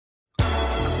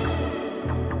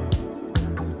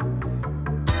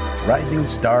Rising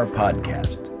Star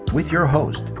Podcast with your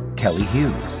host, Kelly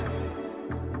Hughes.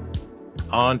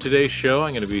 On today's show,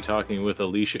 I'm going to be talking with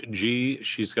Alicia G.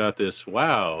 She's got this,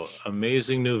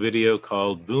 amazing new video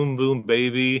called Boom Boom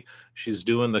Baby. She's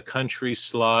doing the country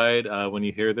slide. When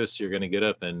you hear this, you're going to get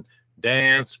up and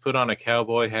dance, put on a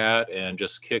cowboy hat, and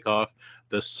just kick off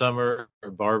the summer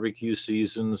barbecue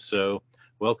season. So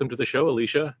welcome to the show,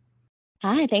 Alicia.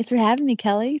 Hi, thanks for having me,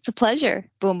 Kelly. It's a pleasure.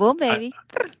 Boom, boom, baby.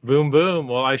 Boom, boom.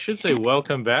 Well, I should say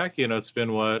welcome back. It's been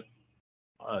a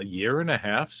year and a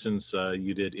half since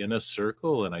you did In a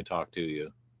Circle and I talked to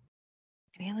you.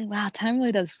 Really? Wow, time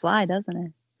really does fly, doesn't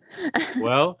it?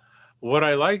 Well, what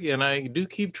I like, and I do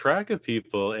keep track of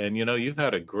people, and you've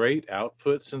had a great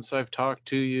output since I've talked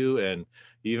to you, and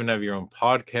you even have your own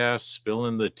podcast,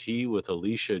 Spilling the Tea with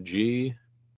Alicia G.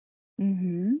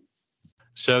 Mm-hmm.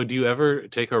 So do you ever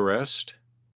take a rest?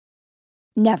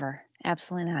 Never.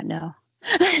 Absolutely not, no.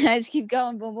 I just keep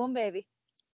going, boom, boom, baby.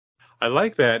 I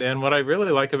like that. And what I really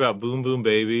like about Boom Boom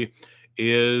Baby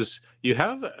is you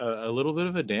have a little bit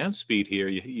of a dance beat here.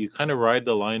 You kind of ride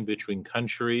the line between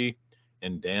country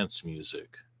and dance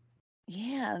music.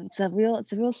 Yeah, it's a real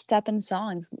step in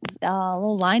songs, a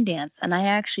little line dance, and I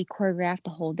actually choreographed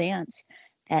the whole dance.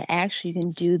 That actually you can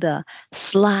do the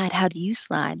slide. How do you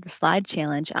slide? The slide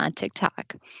challenge on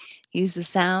TikTok. Use the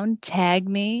sound, tag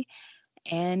me,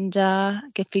 and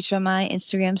get featured on my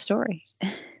Instagram story.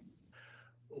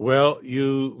 Well,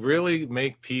 you really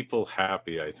make people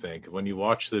happy, I think. When you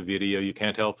watch the video, you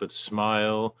can't help but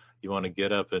smile. You want to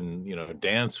get up and,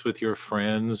 dance with your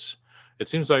friends. It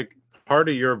seems like part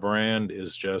of your brand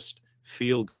is just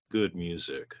feel good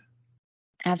music.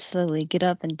 Absolutely. Get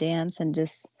up and dance and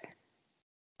just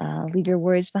leave your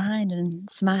worries behind and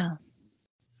smile.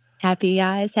 Happy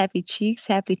eyes, happy cheeks,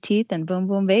 happy teeth, and boom,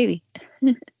 boom, baby.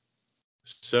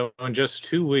 So in just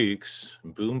 2 weeks,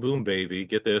 Boom Boom Baby,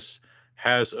 get this,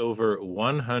 has over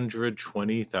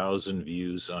 120,000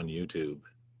 views on YouTube.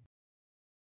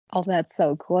 Oh, that's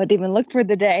so cool. I didn't even look for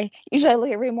the day. Usually I look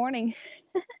every morning.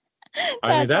 I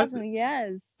mean That's that awesome.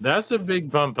 Yes. that's a big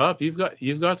bump up.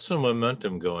 You've got some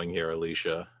momentum going here,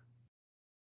 Alicia.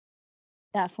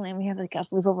 Definitely. We have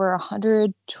we've over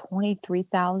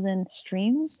 123,000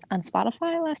 streams on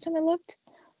Spotify last time I looked.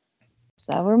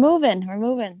 So we're moving. We're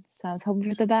moving. So I was hoping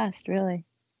for the best, really.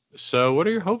 So what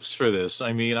are your hopes for this?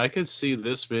 I mean, I could see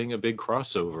this being a big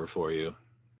crossover for you.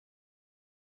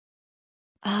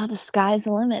 The sky's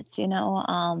the limits,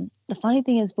 The funny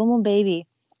thing is Boom Boom Baby.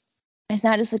 It's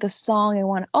not just like a song I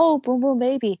want, oh, Boom Boom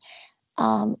Baby.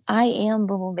 I am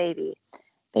Boom Boom Baby.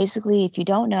 Basically, if you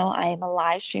don't know, I am a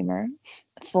live streamer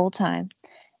full time.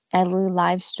 I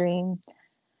live stream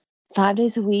 5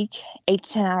 days a week, 8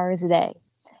 to 10 hours a day.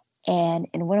 And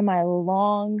in one of my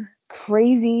long,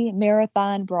 crazy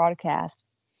marathon broadcasts,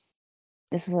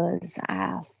 this was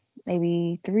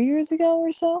maybe 3 years ago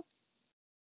or so.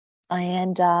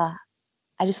 And I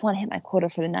just want to hit my quota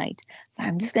for the night.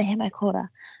 I'm just going to hit my quota.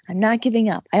 I'm not giving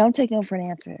up. I don't take no for an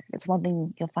answer. That's one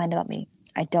thing you'll find about me.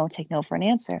 I don't take no for an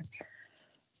answer.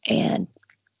 And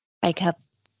I kept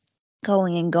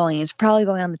going and going. It's probably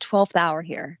going on the 12th hour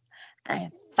here. And I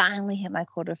finally hit my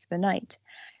quota for the night.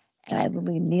 And I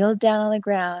literally kneeled down on the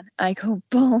ground. I go,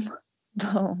 boom,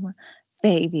 boom,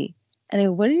 baby. And they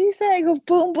go, what did you say? I go,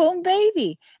 boom, boom,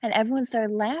 baby. And everyone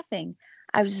started laughing.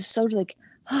 I was just so like,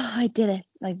 oh, I did it.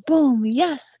 Like, boom,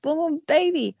 yes, boom, boom,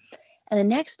 baby. And the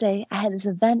next day, I had this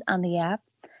event on the app.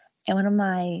 And one of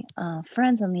my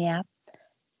friends on the app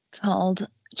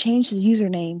changed his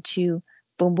username to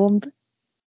boom, boom,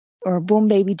 or boom,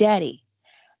 baby daddy.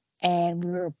 And we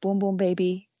were boom, boom,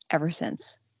 baby ever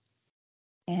since.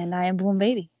 And I am boom,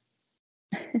 baby.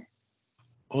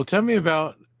 Well, tell me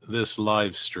about this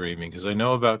live streaming because I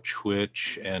know about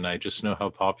Twitch and I just know how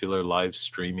popular live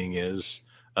streaming is.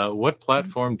 What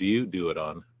platform do you do it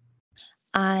on?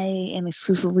 I am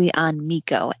exclusively on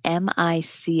Miko,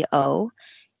 MICO.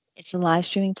 It's a live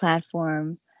streaming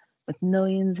platform with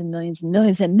millions and millions and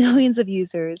millions and millions of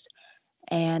users.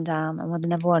 And I'm one of the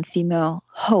 #1 female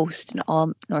hosts in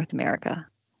all North America.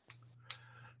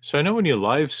 So I know when you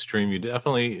live stream, you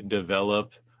definitely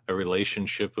develop a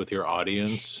relationship with your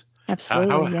audience.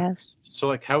 Absolutely, yes.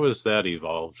 So how has that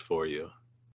evolved for you?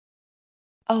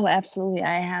 Oh, absolutely.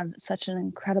 I have such an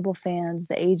incredible fans.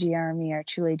 The AG Army are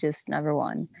truly just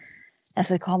 #1. That's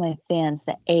what I call my fans,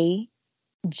 the AG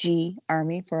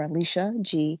Army for Alicia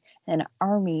G, and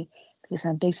Army because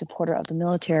I'm a big supporter of the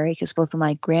military because both of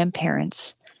my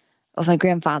grandparents, of my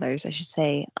grandfathers, I should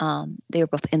say, they were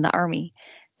both in the Army.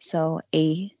 So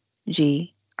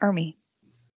AG Army.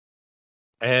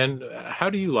 And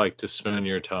how do you like to spend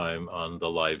your time on the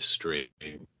live stream?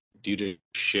 Do you just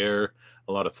share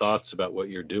a lot of thoughts about what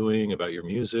you're doing, about your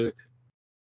music?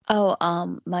 Oh,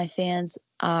 my fans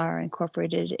are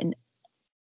incorporated in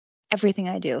everything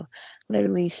I do,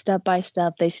 literally step by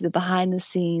step. They see the behind the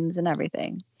scenes and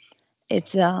everything.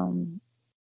 It's um,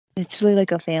 it's really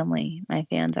like a family. My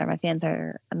fans are. My fans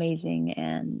are amazing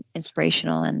and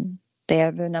inspirational, and they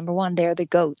are the number one. They are the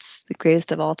goats, the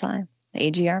greatest of all time. The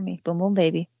AG Army, boom boom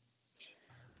baby.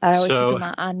 I always take So, them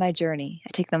on my journey. I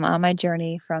take them on my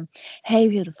journey from, hey,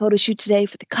 we have a photo shoot today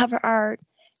for the cover art,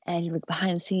 and you look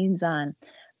behind the scenes on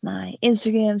my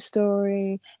Instagram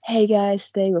story. Hey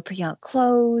guys, today we're picking out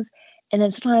clothes, and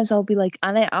then sometimes I'll be like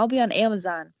I'll be on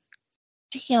Amazon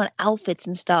picking out outfits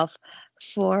and stuff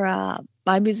for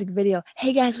my music video.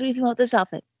 Hey guys, what do you think about this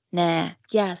outfit? Nah,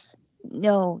 yes,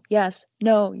 no, yes,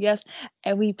 no, yes,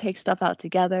 and we pick stuff out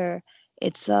together.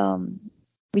 It's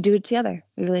we do it together.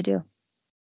 We really do.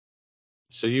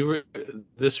 so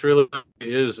this really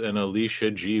is an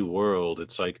Alicia G world.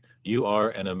 It's like you are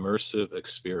an immersive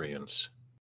experience.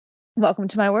 Welcome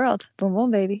to my world. Boom,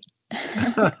 boom, baby.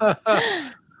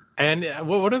 And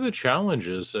what are the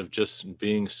challenges of just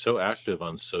being so active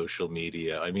on social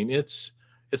media? I mean, it's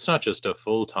not just a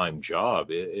full-time job.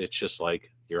 It's just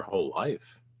like your whole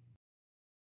life.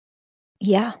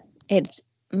 Yeah, it's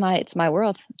it's my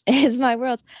world. It's my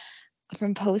world.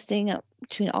 From posting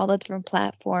between all the different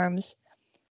platforms,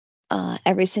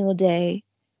 every single day,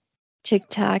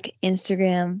 TikTok,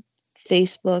 Instagram,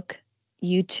 Facebook,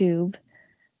 YouTube.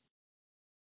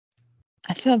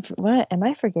 I feel what am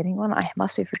I forgetting one? I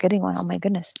must be forgetting one. Oh my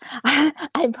goodness.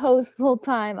 I post full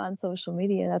time on social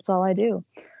media. That's all I do.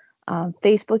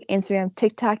 Facebook, Instagram,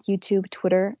 TikTok, YouTube,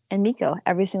 Twitter, and Nico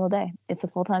every single day. It's a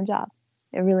full time job.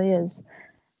 It really is.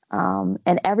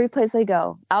 And every place I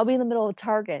go, I'll be in the middle of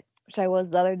Target, which I was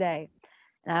the other day,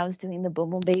 and I was doing the Boom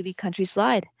Boom Baby Country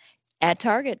Slide at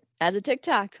Target as a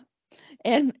TikTok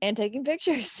and taking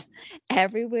pictures.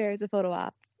 Everywhere is a photo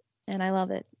op, and I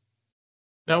love it.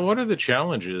 Now, what are the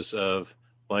challenges of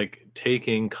like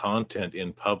taking content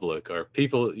in public? Are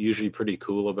people usually pretty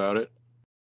cool about it?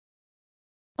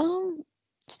 Um,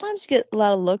 Sometimes you get a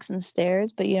lot of looks and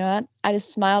stares, but you know what? I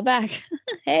just smile back.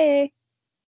 Hey,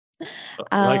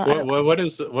 Like uh, what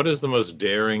is the most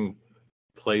daring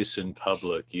place in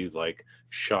public you've like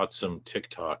shot some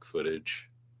TikTok footage?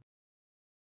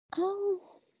 oh,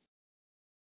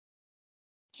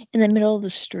 in the middle of the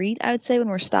street, I would say when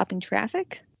we're stopping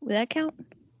traffic. Would that count?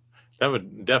 That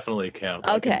would definitely count,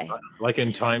 Okay. like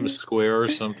in Times Square or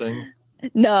something.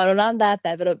 No, no, not that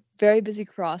bad, but a very busy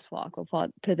crosswalk. We'll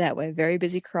put it that way. Very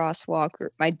busy crosswalk.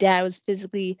 My dad was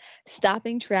physically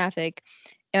stopping traffic,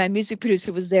 and my music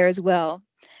producer was there as well,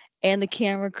 and the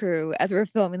camera crew as we were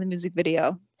filming the music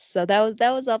video. So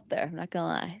that was up there. I'm not gonna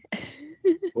lie.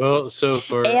 Well, so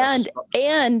for and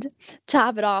and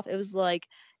top it off, it was like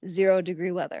 0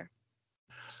 degree weather.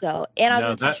 So and I was in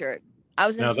now a that t-shirt. I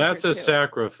was in a now that's t-shirt a too.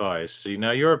 sacrifice. See,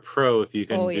 now you're a pro if you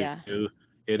Oh can do yeah.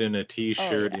 it in a Oh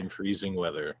t-shirt yeah. in freezing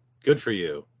weather. Good for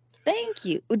you. Thank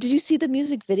you. Did you see the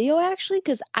music video actually?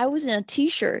 Because I was in a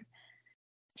t-shirt,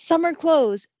 summer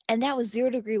clothes, and that was 0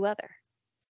 degree weather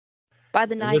by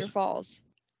the And Niagara this Falls.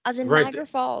 I was in right. Niagara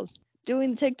Falls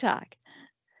doing TikTok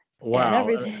and Wow.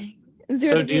 everything.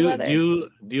 Zero So degree weather. do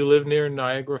you live near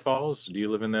Niagara Falls? Do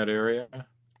you live in that area?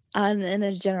 In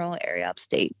a general area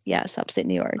upstate. Yes, upstate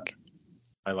New York.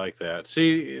 I like that.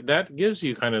 See, that gives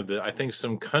you kind of I think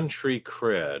some country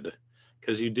cred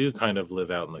because you do kind of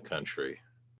live out in the country.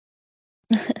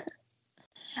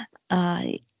 Uh,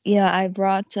 I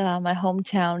brought my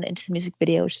hometown into the music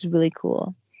video, which is really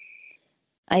cool.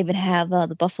 I even have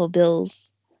the Buffalo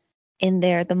Bills in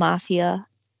there, the Mafia.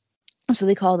 So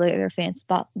they call their fans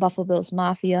Buffalo Bills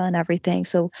Mafia and everything.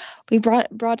 So we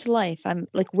brought to life. I'm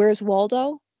like, where's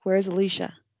Waldo? Where's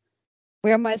Alicia?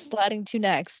 Where am I sliding to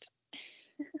next?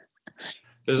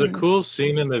 There's a And cool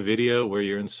scene in the video where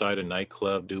you're inside a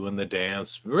nightclub doing the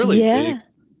dance, really big yeah,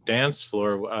 dance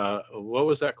floor. What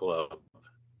was that club?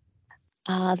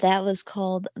 that was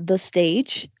called The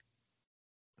Stage,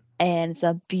 and it's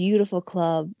a beautiful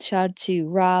club. Shout out to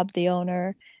Rob, the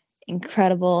owner,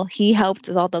 incredible. He helped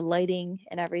with all the lighting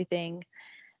and everything.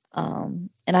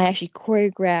 And I actually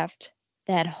choreographed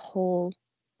that whole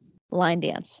line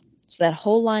dance. So that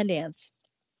whole line dance,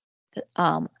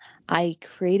 um, I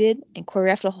created and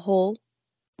choreographed a whole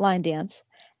line dance.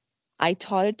 I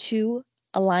taught it to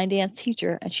a line dance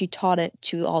teacher, and she taught it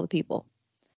to all the people.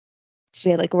 So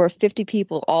we had like over 50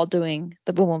 people all doing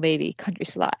the Boom Boom Baby country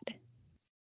slide.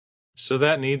 So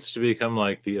that needs to become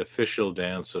like the official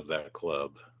dance of that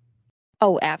club.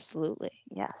 Oh, absolutely.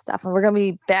 Yes, definitely. We're gonna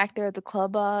be back there at the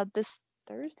club this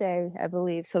Thursday, I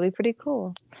believe. So it'll be pretty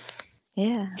cool.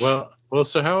 Yeah. Well, Well,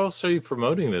 so how else are you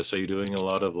promoting this? Are you doing a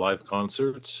lot of live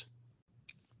concerts?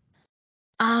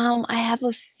 I have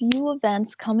a few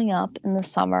events coming up in the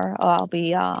summer. I'll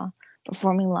be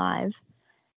performing live.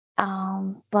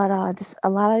 But just a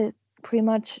lot of pretty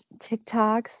much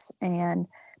TikToks and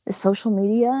the social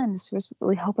media, and just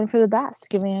really hoping for the best,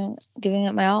 giving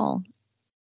it my all.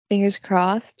 Fingers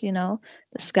crossed, the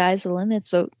sky's the limits,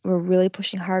 but we're really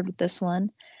pushing hard with this one,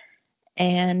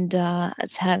 and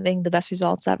it's having the best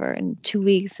results ever. In 2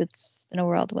 weeks, it's been a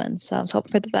whirlwind, so I was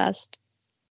hoping for the best.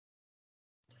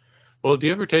 Well, do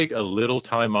you ever take a little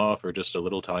time off or just a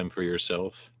little time for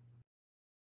yourself?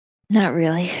 Not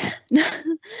really.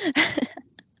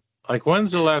 Like,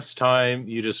 when's the last time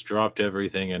you just dropped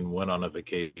everything and went on a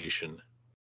vacation?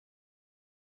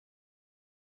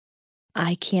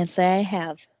 I can't say I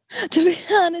have, to be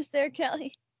honest, there,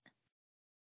 Kelly.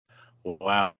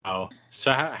 Wow.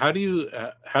 So how do you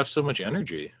have so much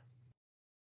energy?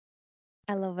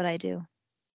 I love what I do.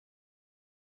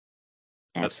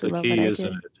 That's the Absolutely love what key, I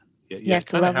isn't do. it? You You have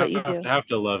to kind of love what you do. have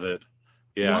to love it.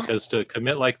 Yeah, because Yes. to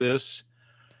commit like this,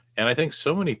 and I think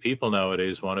so many people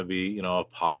nowadays want to be, a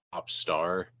pop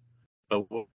star. But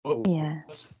Yeah.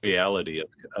 what's the reality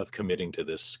of committing to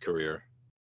this career?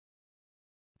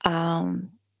 Um,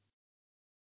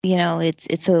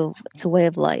 it's a way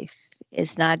of life.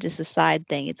 It's not just a side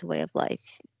thing, it's a way of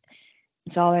life.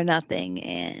 It's all or nothing,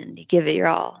 and you give it your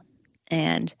all.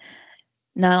 And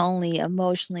not only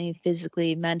emotionally,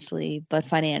 physically, mentally, but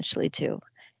financially too.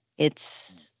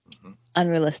 It's Mhm.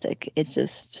 unrealistic. It's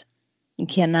just you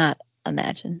cannot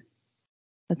imagine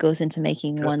what goes into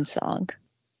making one song.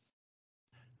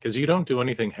 Because you don't do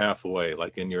anything halfway,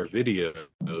 like in your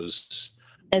videos.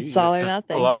 It's You all or have a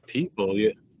nothing. lot of people,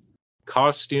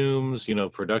 costumes,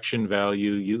 production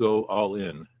value. You go all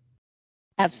in.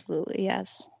 Absolutely,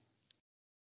 yes.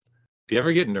 Do you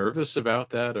ever get nervous about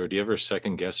that, or do you ever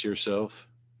second guess yourself?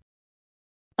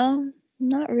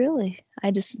 Not really.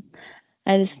 I just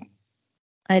I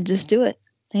just do it.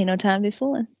 Ain't no time to be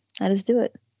fooling. I just do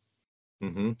it.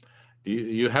 Hmm.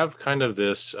 You have kind of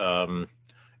this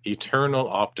eternal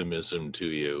optimism to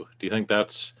you. Do you think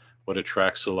that's what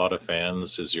attracts a lot of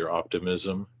fans? Is your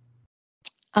optimism?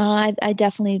 I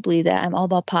definitely believe that. I'm all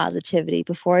about positivity.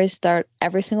 Before I start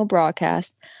every single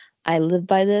broadcast, I live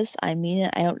by this. I mean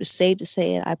it. I don't just say it to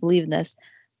say it. I believe in this.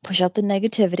 Push out the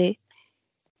negativity,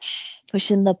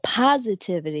 push in the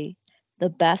positivity. The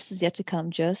best is yet to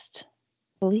come. Just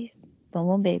believe. Boom,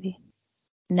 boom, baby.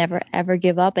 Never, ever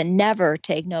give up and never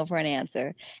take no for an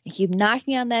answer. And keep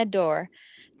knocking on that door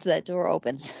till that door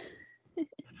opens.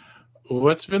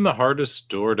 What's been the hardest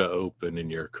door to open in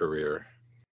your career?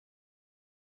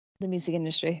 The music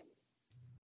industry.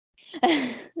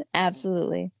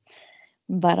 Absolutely.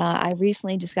 But I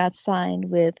recently just got signed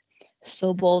with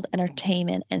So Bold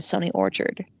Entertainment and Sony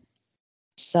Orchard.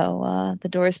 So the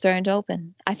door is starting to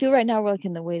open. I feel right now we're like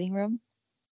in the waiting room,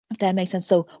 if that makes sense.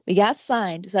 So we got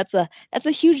signed. So that's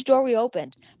a huge door we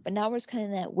opened. But now we're just kind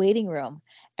of in that waiting room,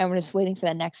 and we're just waiting for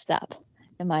that next step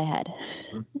in my head.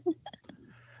 Mhm.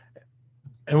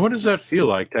 And what does that feel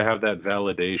like to have that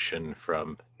validation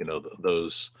from,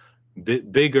 those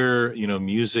bigger,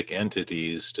 music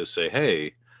entities to say,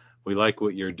 "Hey, we like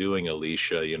what you're doing,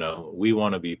 Alicia, we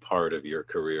want to be part of your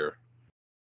career."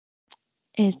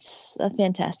 It's a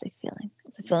fantastic feeling.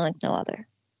 It's a feeling like no other.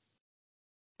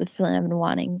 The feeling I've been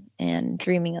wanting and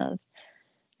dreaming of.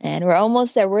 And we're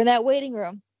almost there. We're in that waiting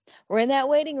room. We're in that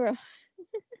waiting room.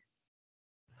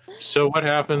 So what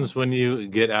happens when you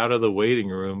get out of the waiting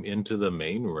room into the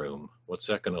main room? What's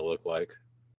that going to look like?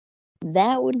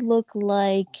 That would look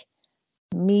like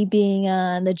me being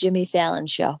on the Jimmy Fallon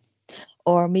show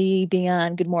or me being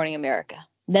on Good Morning America.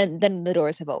 Then the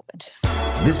doors have opened.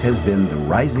 This has been the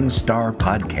Rising Star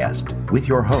Podcast with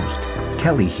your host,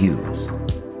 Kelly Hughes.